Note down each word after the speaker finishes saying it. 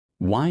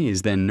Why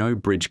is there no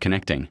bridge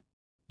connecting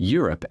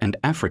Europe and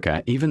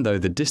Africa, even though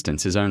the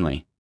distance is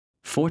only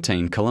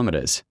 14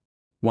 kilometers?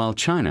 While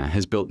China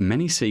has built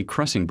many sea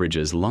crossing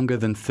bridges longer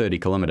than 30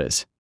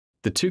 kilometers,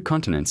 the two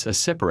continents are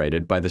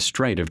separated by the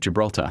Strait of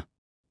Gibraltar,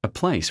 a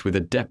place with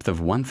a depth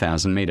of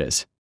 1,000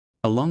 meters,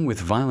 along with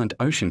violent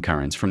ocean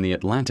currents from the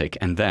Atlantic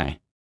and the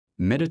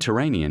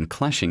Mediterranean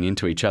clashing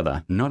into each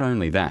other. Not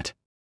only that,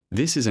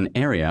 this is an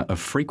area of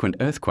frequent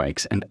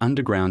earthquakes and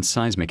underground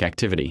seismic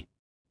activity.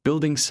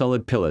 Building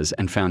solid pillars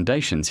and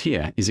foundations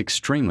here is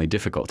extremely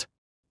difficult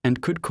and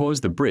could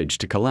cause the bridge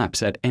to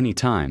collapse at any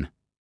time.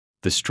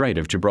 The Strait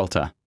of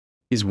Gibraltar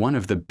is one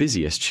of the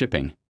busiest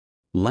shipping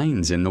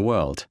lanes in the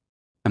world.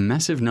 A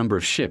massive number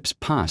of ships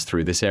pass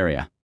through this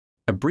area.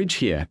 A bridge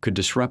here could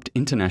disrupt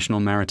international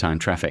maritime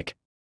traffic,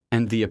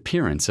 and the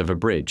appearance of a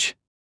bridge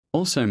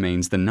also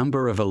means the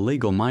number of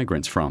illegal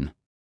migrants from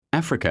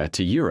Africa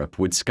to Europe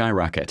would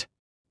skyrocket,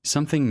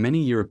 something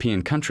many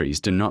European countries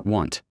do not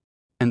want,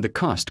 and the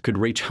cost could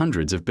reach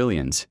hundreds of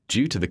billions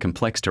due to the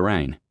complex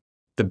terrain.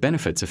 The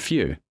benefits are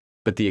few,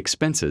 but the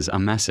expenses are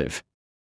massive.